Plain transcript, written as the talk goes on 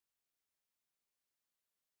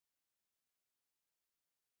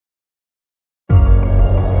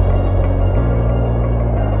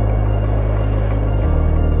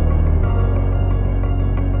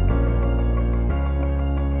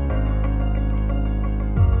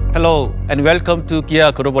Hello and welcome to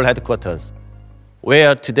Kia Global Headquarters,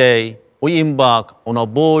 where today we embark on a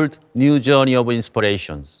bold new journey of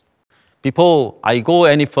inspirations. Before I go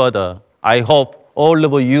any further, I hope all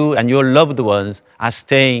of you and your loved ones are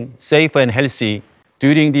staying safe and healthy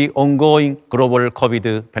during the ongoing global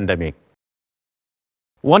COVID pandemic.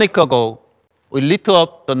 1 week ago, we lit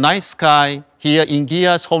up the night sky here in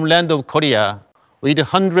Kia's homeland of Korea with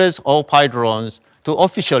hundreds of pilot drones to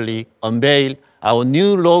officially unveil our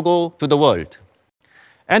new logo to the world.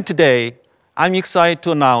 And today, I'm excited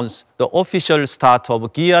to announce the official start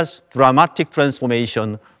of Kia's dramatic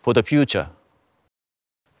transformation for the future.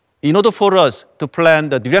 In order for us to plan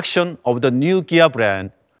the direction of the new Kia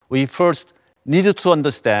brand, we first needed to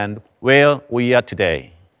understand where we are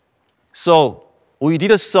today. So we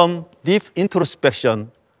did some deep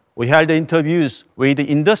introspection. We held interviews with the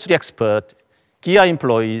industry experts, Kia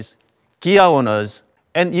employees, Kia owners,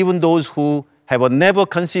 and even those who have never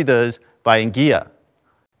considered buying Kia,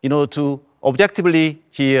 to objectively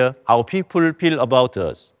hear how people feel about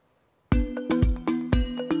us.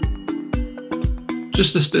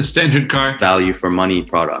 Just a standard car. Value for money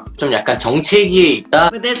product. 좀 약간 정체기에 있다.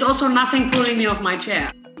 But there's also nothing pulling me off my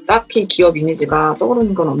chair. 딱히 기업 이미지가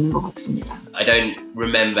떠오르는 건 없는 것 같습니다. I don't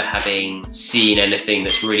remember having seen anything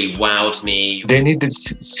that's really wowed me. They need to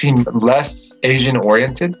seem less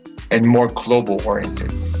Asian-oriented and more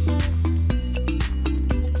global-oriented.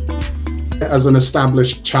 As an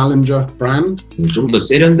established challenger brand, 좀 더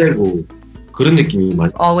세련되고 그런 느낌이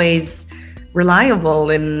많이. Always reliable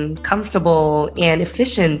and comfortable and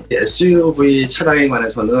efficient. SUV 차량에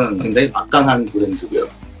관해서는 굉장히 막강한 브랜드고요.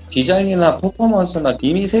 디자인이나 퍼포먼스나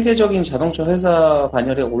이미 세계적인 자동차 회사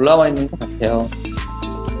반열에 올라와 있는 것 같아요.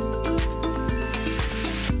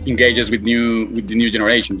 Engages with the new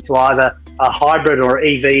generations. To either a hybrid or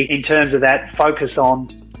EV in terms of that focus on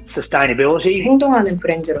sustainability. 행동하는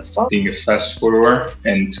브랜드로서 being a fast follower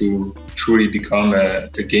and to truly become a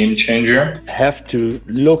game changer. Have to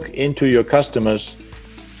look into your customers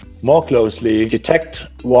more closely, detect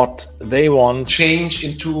what they want. Change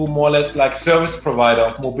into more or less like service provider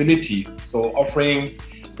of mobility. So offering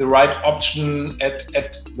the right option at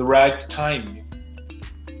the right time.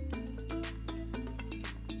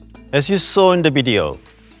 As you saw in the video,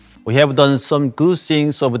 we have done some good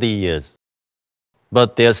things over the years,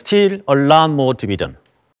 but there's still a lot more to be done.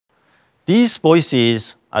 These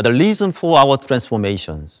voices are the reason for our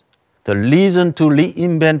transformations, the reason to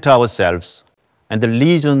reinvent ourselves, and the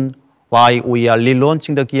reason why we are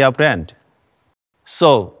relaunching the Kia brand.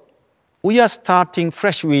 So, we are starting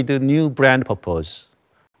fresh with a new brand purpose,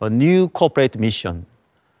 a new corporate mission,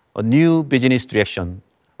 a new business direction,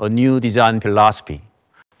 a new design philosophy.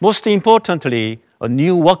 Most importantly, a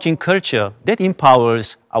new working culture that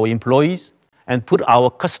empowers our employees and put our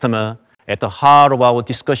customer at the heart of our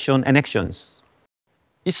discussion and actions.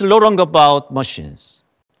 It's no longer about machines.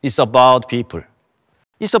 It's about people.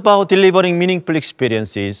 It's about delivering meaningful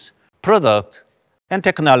experiences, products, and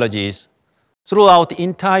technologies throughout the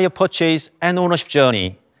entire purchase and ownership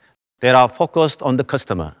journey that are focused on the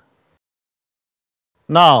customer.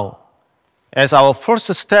 Now, as our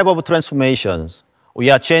first step of transformations, we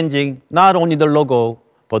are changing not only the logo,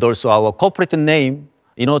 but also our corporate name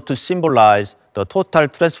in order to symbolize the total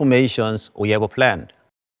transformations we have planned.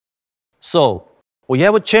 So, we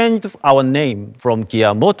have changed our name from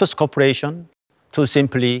Kia Motors Corporation to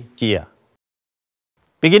simply Kia.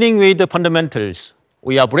 Beginning with the fundamentals,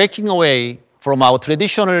 we are breaking away from our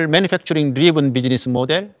traditional manufacturing-driven business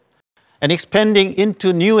model and expanding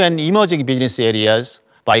into new and emerging business areas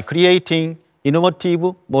by creating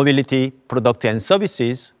innovative mobility products and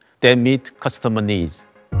services that meet customer needs.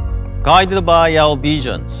 Guided by our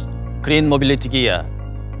visions, Green Mobility Kia,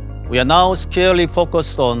 we are now squarely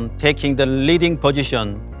focused on taking the leading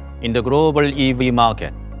position in the global EV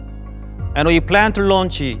market. And we plan to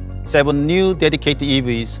launch 7 new dedicated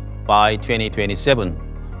EVs by 2027,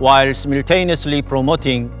 while simultaneously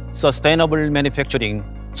promoting sustainable manufacturing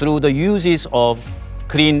through the uses of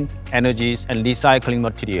clean energies and recycling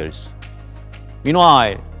materials.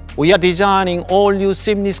 Meanwhile, we are designing all-new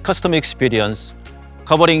seamless customer experience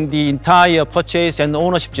covering the entire purchase and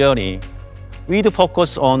ownership journey with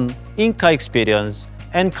focus on in-car experience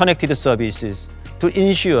and connected services to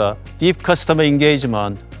ensure deep customer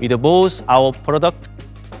engagement with both our product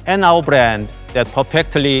and our brand that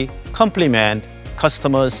perfectly complement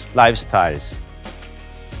customers' lifestyles.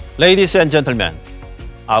 Ladies and gentlemen,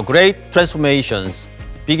 our great transformations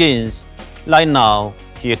begins right now,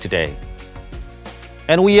 here today.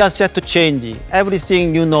 And we are set to change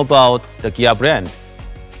everything you know about the Kia brand.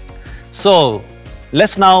 So,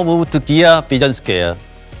 let's now move to Kia Vision Scale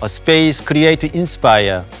a space created to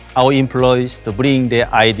inspire our employees to bring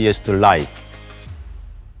their ideas to life.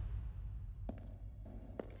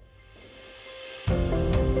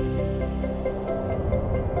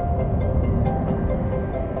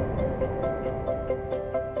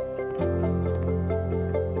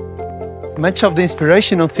 Much of the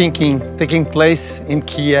inspirational thinking taking place in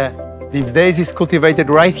Kia these days is cultivated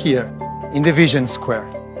right here in the Vision Square.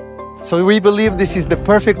 So we believe this is the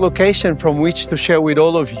perfect location from which to share with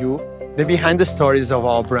all of you the behind the stories of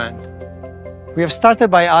our brand. We have started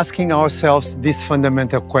by asking ourselves this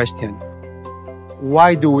fundamental question: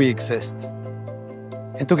 why do we exist?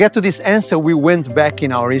 And to get to this answer, we went back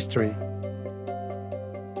in our history.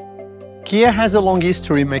 Kia has a long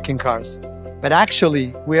history making cars, but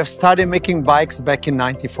actually we have started making bikes back in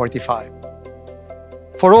 1945.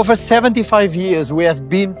 For over 75 years, we have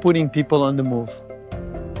been putting people on the move.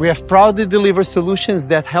 We have proudly delivered solutions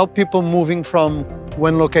that help people moving from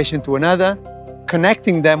one location to another,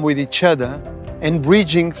 connecting them with each other, and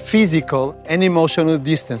bridging physical and emotional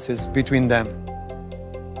distances between them.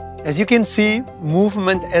 As you can see,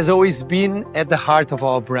 movement has always been at the heart of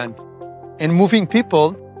our brand, and moving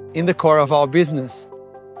people in the core of our business.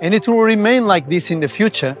 And it will remain like this in the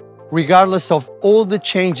future, regardless of all the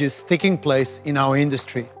changes taking place in our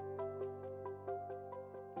industry.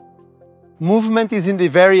 Movement is in the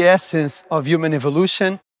very essence of human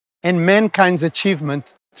evolution and mankind's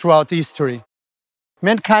achievement throughout history.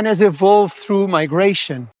 Mankind has evolved through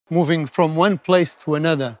migration, moving from one place to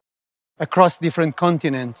another, across different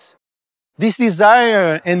continents. This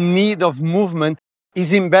desire and need of movement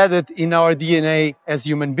is embedded in our DNA as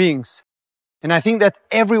human beings. And I think that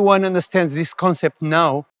everyone understands this concept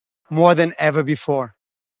now more than ever before.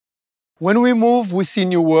 When we move, we see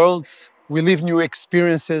new worlds, we live new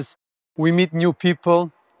experiences, we meet new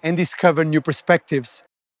people and discover new perspectives.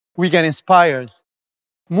 We get inspired.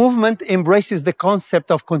 Movement embraces the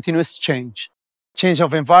concept of continuous change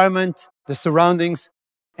of environment, the surroundings,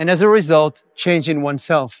 and as a result, change in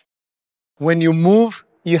oneself. When you move,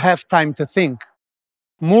 you have time to think.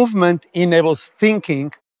 Movement enables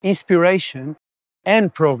thinking, inspiration,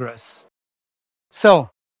 and progress. So,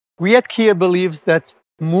 we at Kia believes that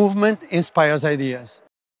movement inspires ideas.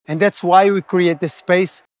 And that's why we create the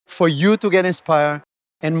space for you to get inspired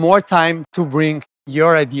and more time to bring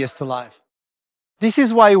your ideas to life. This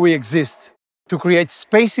is why we exist, to create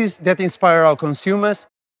spaces that inspire our consumers,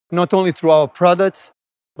 not only through our products,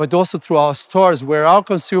 but also through our stores where our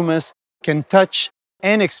consumers can touch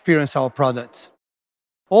and experience our products.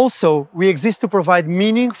 Also, we exist to provide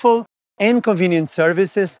meaningful and convenient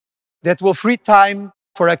services that will free time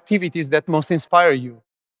for activities that most inspire you.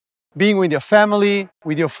 Being with your family,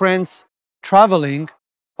 with your friends, traveling,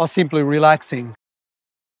 or simply relaxing.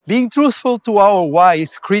 Being truthful to our why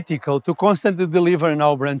is critical to constantly deliver on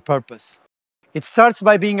our brand purpose. It starts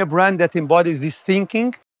by being a brand that embodies this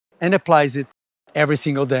thinking and applies it every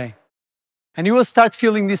single day. And you will start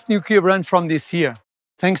feeling this new Kia brand from this year,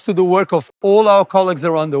 thanks to the work of all our colleagues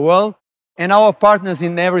around the world and our partners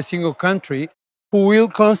in every single country who will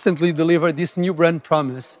constantly deliver this new brand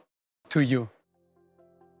promise to you.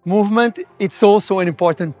 Movement, it's also an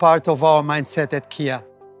important part of our mindset at Kia.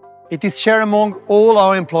 It is shared among all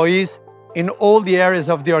our employees in all the areas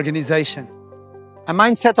of the organization. A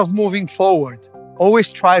mindset of moving forward, always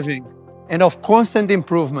striving, and of constant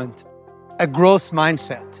improvement. A growth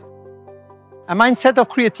mindset. A mindset of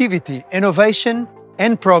creativity, innovation,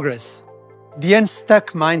 and progress. The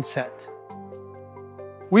unstuck mindset.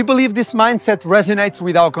 We believe this mindset resonates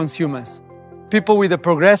with our consumers. People with a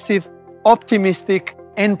progressive, optimistic,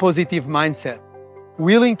 and positive mindset,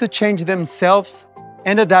 willing to change themselves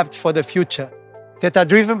and adapt for the future, that are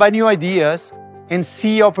driven by new ideas and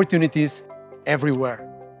see opportunities everywhere.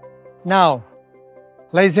 Now,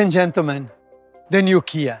 ladies and gentlemen, the new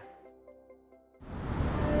Kia.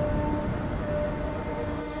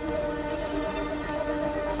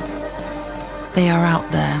 They are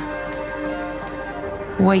out there,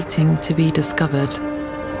 waiting to be discovered.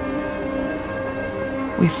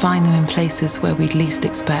 We find them in places where we'd least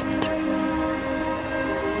expect.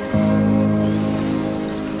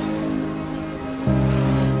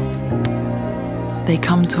 They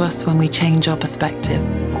come to us when we change our perspective.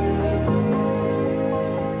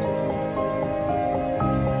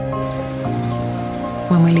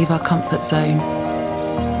 When we leave our comfort zone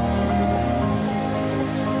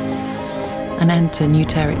and enter new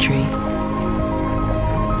territory.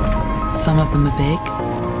 Some of them are big,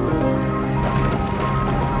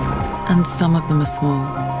 and some of them are small.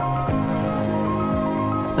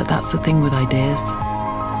 But that's the thing with ideas.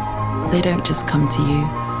 They don't just come to you.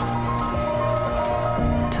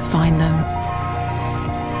 To find them,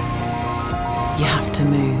 you have to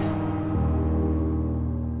move.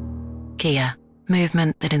 Kia,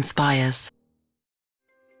 movement that inspires.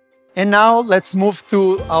 And now let's move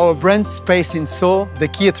to our brand space in Seoul, the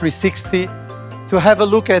Kia 360, to have a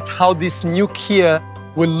look at how this new Kia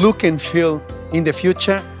will look and feel in the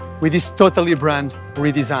future with this totally brand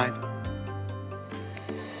redesign.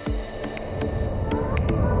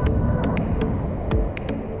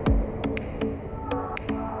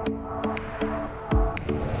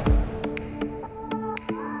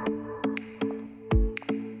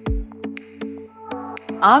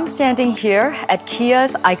 I'm standing here at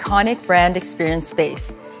Kia's iconic brand experience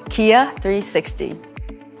space, Kia 360,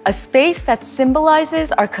 a space that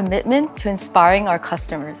symbolizes our commitment to inspiring our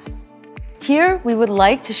customers. Here, we would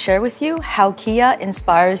like to share with you how Kia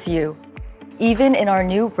inspires you, even in our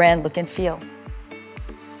new brand look and feel.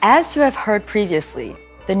 As you have heard previously,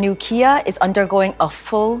 the new Kia is undergoing a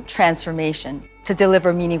full transformation to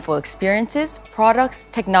deliver meaningful experiences, products,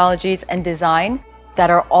 technologies, and design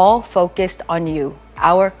that are all focused on you,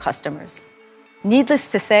 our customers.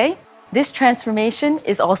 Needless to say, this transformation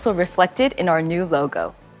is also reflected in our new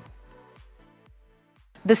logo.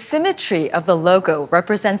 The symmetry of the logo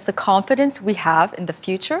represents the confidence we have in the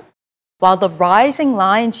future, while the rising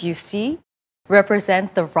lines you see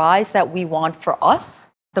represent the rise that we want for us,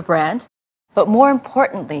 the brand, but more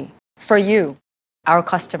importantly, for you, our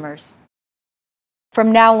customers.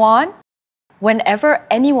 From now on, whenever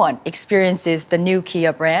anyone experiences the new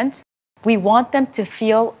Kia brand, we want them to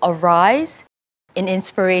feel a rise in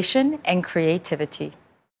inspiration and creativity.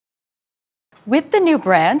 With the new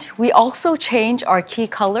brand, we also change our key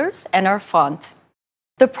colors and our font.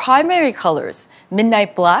 The primary colors,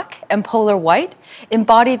 midnight black and polar white,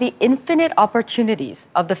 embody the infinite opportunities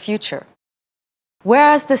of the future,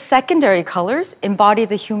 whereas the secondary colors embody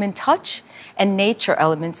the human touch and nature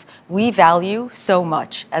elements we value so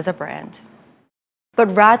much as a brand.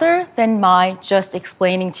 But rather than my just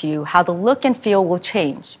explaining to you how the look and feel will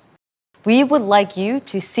change, we would like you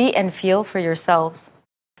to see and feel for yourselves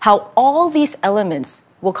how all these elements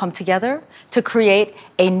will come together to create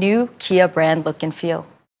a new Kia brand look and feel.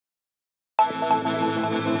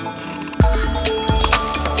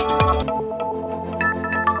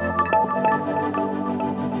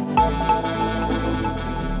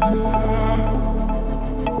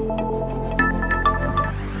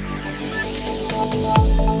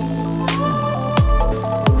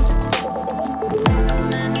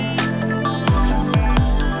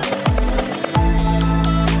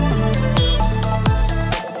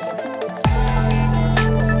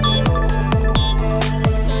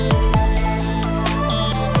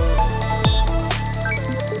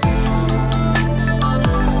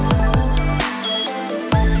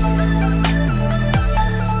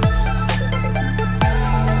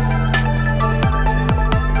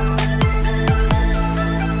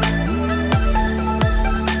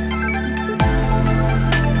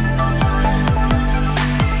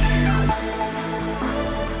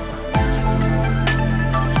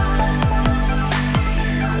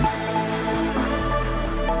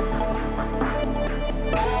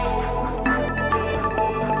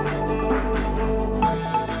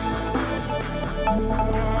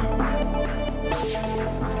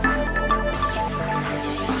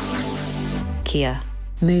 Kia,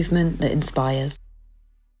 movement that inspires.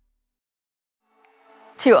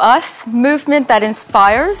 To us, movement that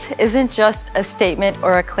inspires isn't just a statement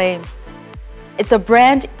or a claim. It's a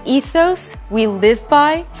brand ethos we live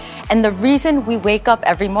by and the reason we wake up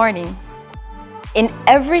every morning. In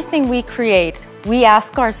everything we create, we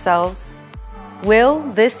ask ourselves, will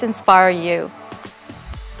this inspire you?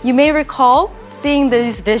 You may recall seeing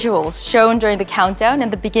these visuals shown during the countdown and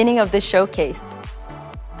the beginning of this showcase.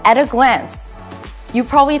 At a glance, you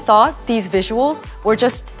probably thought these visuals were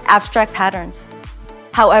just abstract patterns.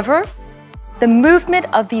 However, the movement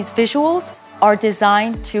of these visuals are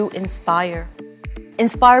designed to inspire.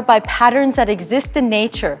 Inspired by patterns that exist in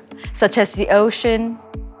nature, such as the ocean,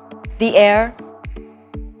 the air,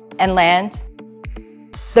 and land.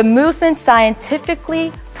 The movements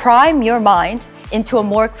scientifically prime your mind into a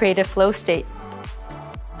more creative flow state.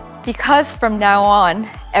 Because from now on,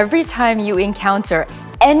 every time you encounter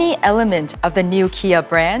any element of the new Kia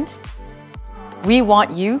brand, we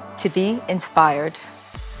want you to be inspired.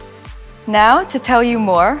 Now, to tell you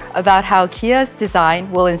more about how Kia's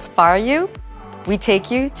design will inspire you, we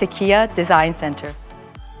take you to Kia Design Center.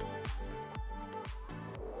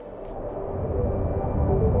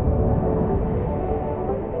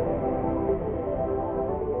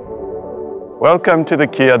 Welcome to the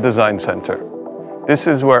Kia Design Center. This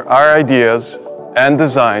is where our ideas and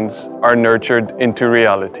designs are nurtured into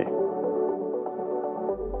reality.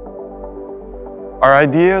 Our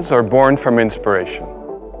ideas are born from inspiration.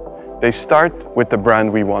 They start with the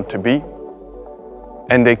brand we want to be,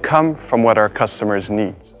 and they come from what our customers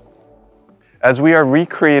need. As we are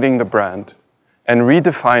recreating the brand and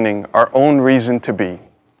redefining our own reason to be,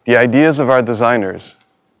 the ideas of our designers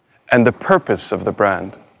and the purpose of the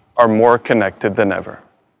brand are more connected than ever.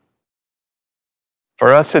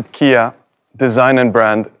 For us at Kia, design and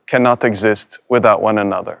brand cannot exist without one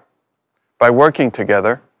another. By working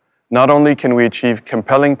together, not only can we achieve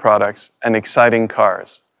compelling products and exciting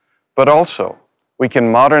cars, but also we can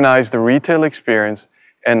modernize the retail experience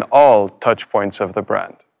and all touch points of the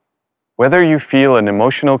brand. Whether you feel an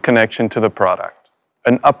emotional connection to the product,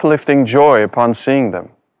 an uplifting joy upon seeing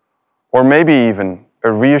them, or maybe even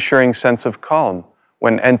a reassuring sense of calm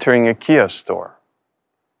when entering a Kia store.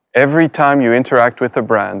 Every time you interact with the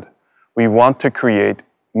brand, we want to create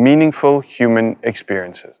meaningful human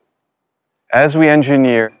experiences. As we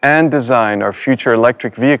engineer and design our future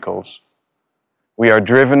electric vehicles, we are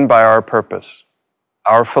driven by our purpose,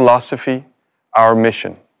 our philosophy, our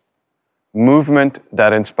mission, movement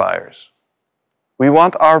that inspires. We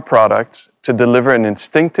want our products to deliver an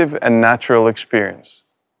instinctive and natural experience,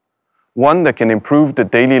 one that can improve the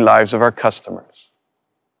daily lives of our customers,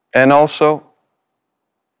 and also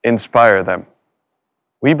inspire them.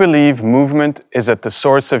 We believe movement is at the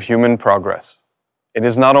source of human progress. It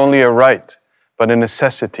is not only a right, but a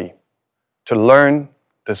necessity to learn,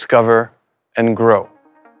 discover, and grow.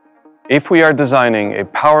 If we are designing a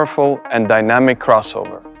powerful and dynamic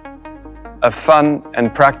crossover, a fun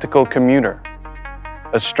and practical commuter,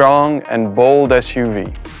 a strong and bold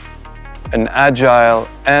SUV, an agile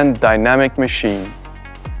and dynamic machine,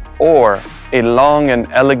 or a long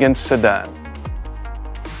and elegant sedan,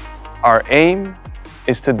 our aim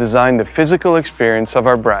is to design the physical experience of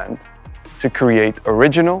our brand to create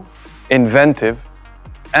original, inventive,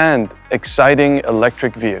 and exciting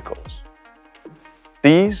electric vehicles.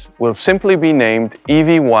 These will simply be named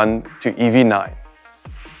EV1 to EV9.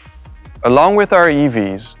 Along with our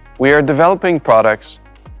EVs, we are developing products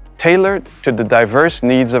tailored to the diverse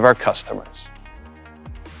needs of our customers.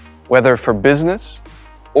 Whether for business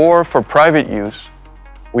or for private use,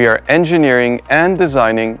 we are engineering and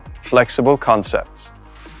designing flexible concepts.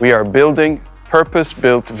 We are building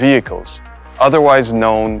purpose-built vehicles, otherwise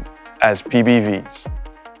known as PBVs.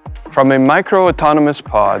 From a micro-autonomous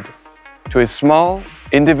pod to a small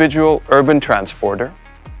individual urban transporter,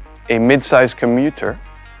 a mid-size commuter,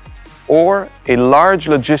 or a large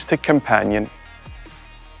logistic companion,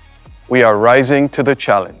 we are rising to the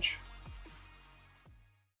challenge.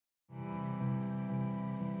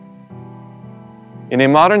 In a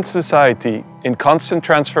modern society in constant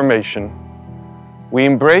transformation, we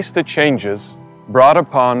embrace the changes brought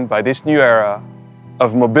upon by this new era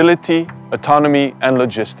of mobility, autonomy, and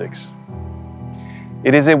logistics.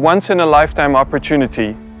 It is a once-in-a-lifetime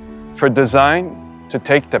opportunity for design to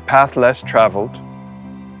take the path less traveled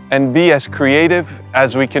and be as creative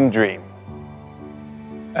as we can dream.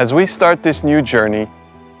 As we start this new journey,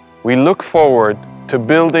 we look forward to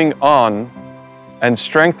building on and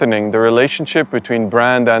strengthening the relationship between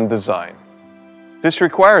brand and design. This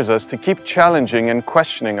requires us to keep challenging and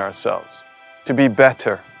questioning ourselves, to be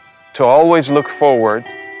better, to always look forward,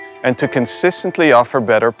 and to consistently offer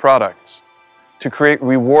better products, to create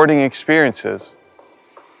rewarding experiences,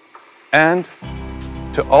 and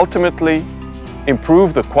to ultimately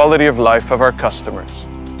improve the quality of life of our customers.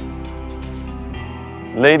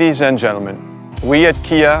 Ladies and gentlemen, we at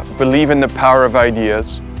Kia believe in the power of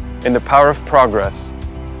ideas, in the power of progress,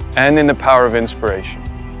 and in the power of inspiration.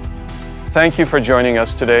 Thank you for joining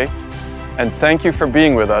us today, and thank you for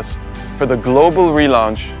being with us for the global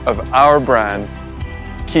relaunch of our brand,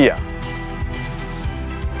 Kia.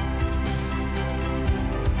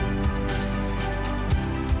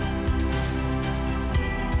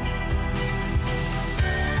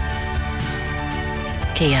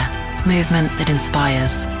 Kia, movement that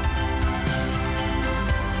inspires.